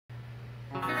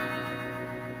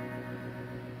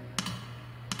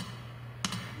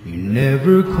You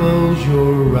never close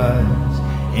your eyes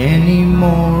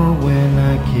anymore when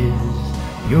I kiss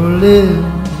your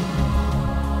lips.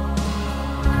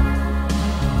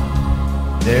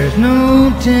 There's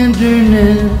no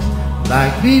tenderness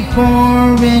like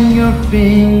before in your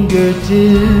fingertips.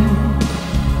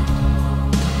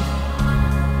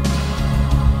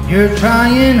 You're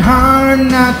trying hard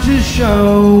not to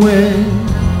show it,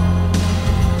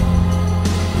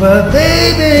 but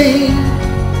baby,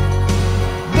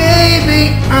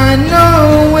 I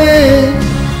know it.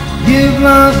 You've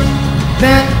lost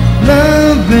that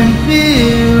love and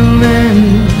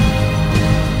feeling.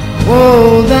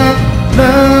 Oh, that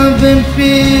love and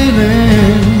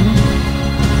feeling.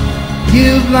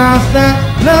 You've lost that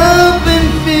love and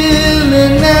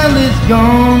feeling. Now it's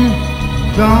gone,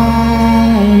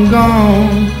 gone,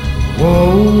 gone.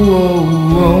 Whoa, whoa,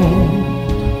 whoa.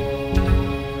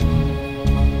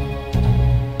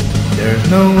 There's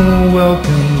no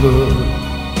welcome look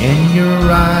in your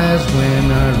eyes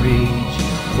when I reach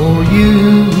for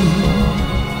you,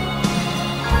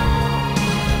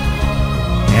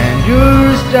 and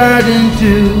you're starting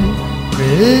to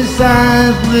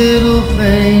criticize little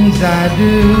things I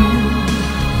do.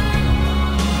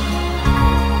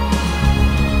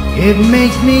 It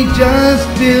makes me just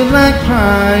feel like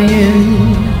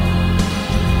crying,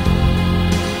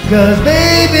 'cause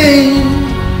baby,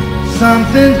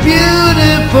 something's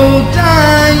beautiful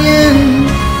dying.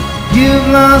 You've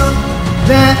lost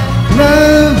that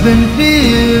love and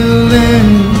feeling.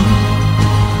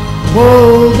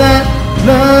 Whoa, that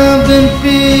love and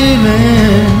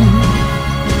feeling.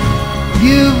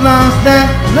 You've lost that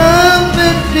love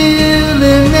and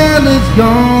feeling. Now it's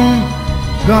gone,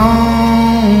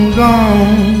 gone,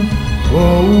 gone.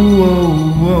 Whoa, whoa,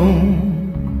 whoa.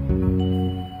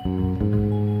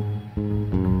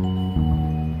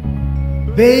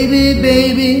 Baby,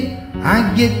 baby, I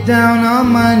get down on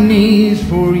my knees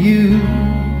for you.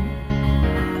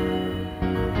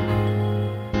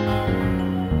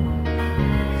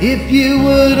 If you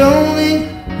would only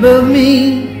love me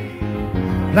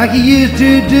like you used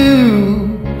to do,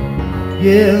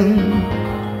 yeah.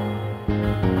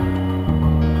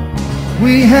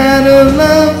 We had a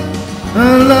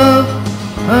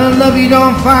love you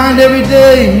don't find every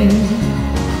day.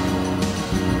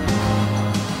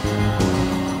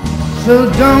 So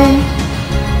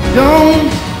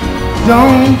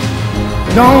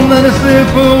don't let it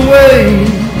slip away.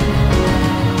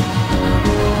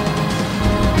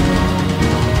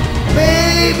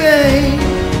 Baby,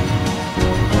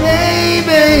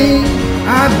 baby,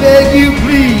 I beg you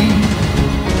please,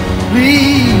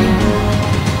 please.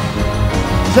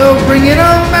 So bring it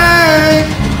on back,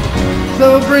 so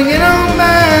bring it on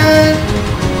back,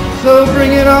 so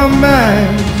bring it on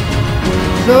back.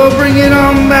 So bring it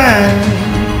on back.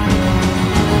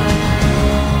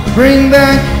 Bring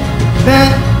back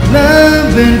that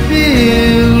love and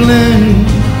feeling.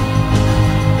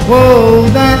 Whoa,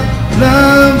 that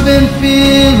love and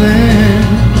feeling.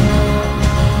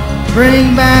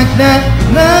 Bring back that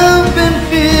love and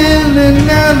feeling.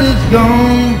 Now it's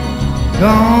gone,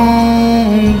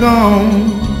 gone, gone.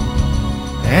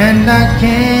 And I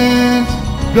can't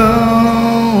go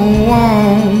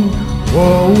on.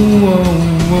 Whoa, whoa,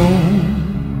 whoa.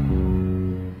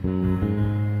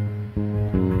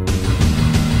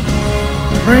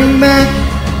 Bring back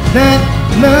that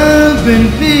love and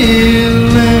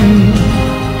feeling.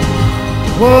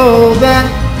 Whoa, that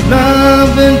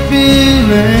love and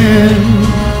feeling.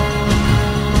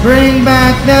 Bring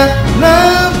back that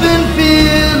love and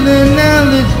feeling. Now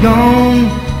it's gone.